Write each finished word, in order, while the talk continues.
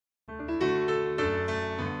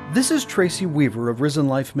This is Tracy Weaver of Risen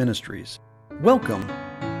Life Ministries. Welcome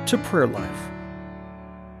to Prayer Life.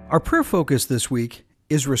 Our prayer focus this week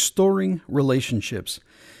is restoring relationships.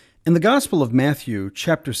 In the Gospel of Matthew,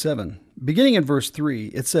 chapter 7, beginning at verse 3,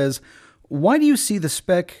 it says, "Why do you see the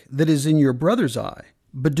speck that is in your brother's eye,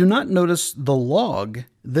 but do not notice the log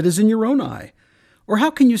that is in your own eye? Or how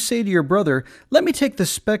can you say to your brother, 'Let me take the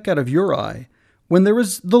speck out of your eye,' when there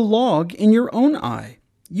is the log in your own eye?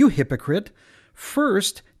 You hypocrite!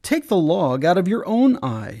 First, take the log out of your own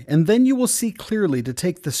eye, and then you will see clearly to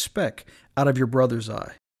take the speck out of your brother's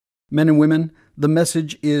eye." Men and women, the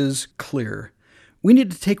message is clear. We need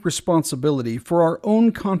to take responsibility for our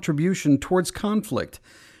own contribution towards conflict.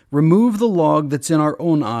 Remove the log that's in our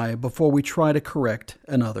own eye before we try to correct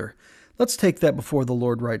another. Let's take that before the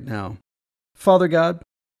Lord right now. Father God,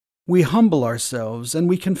 we humble ourselves and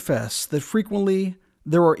we confess that frequently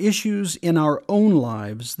there are issues in our own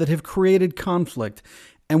lives that have created conflict,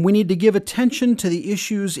 and we need to give attention to the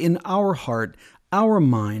issues in our heart, our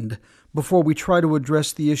mind, before we try to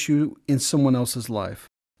address the issue in someone else's life.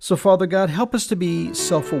 So, Father God, help us to be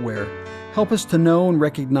self-aware. Help us to know and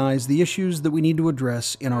recognize the issues that we need to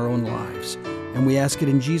address in our own lives. And we ask it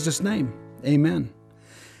in Jesus' name. Amen.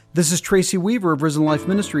 This is Tracy Weaver of Risen Life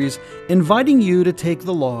Ministries, inviting you to take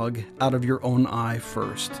the log out of your own eye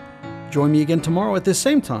first. Join me again tomorrow at this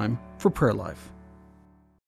same time for Prayer Life.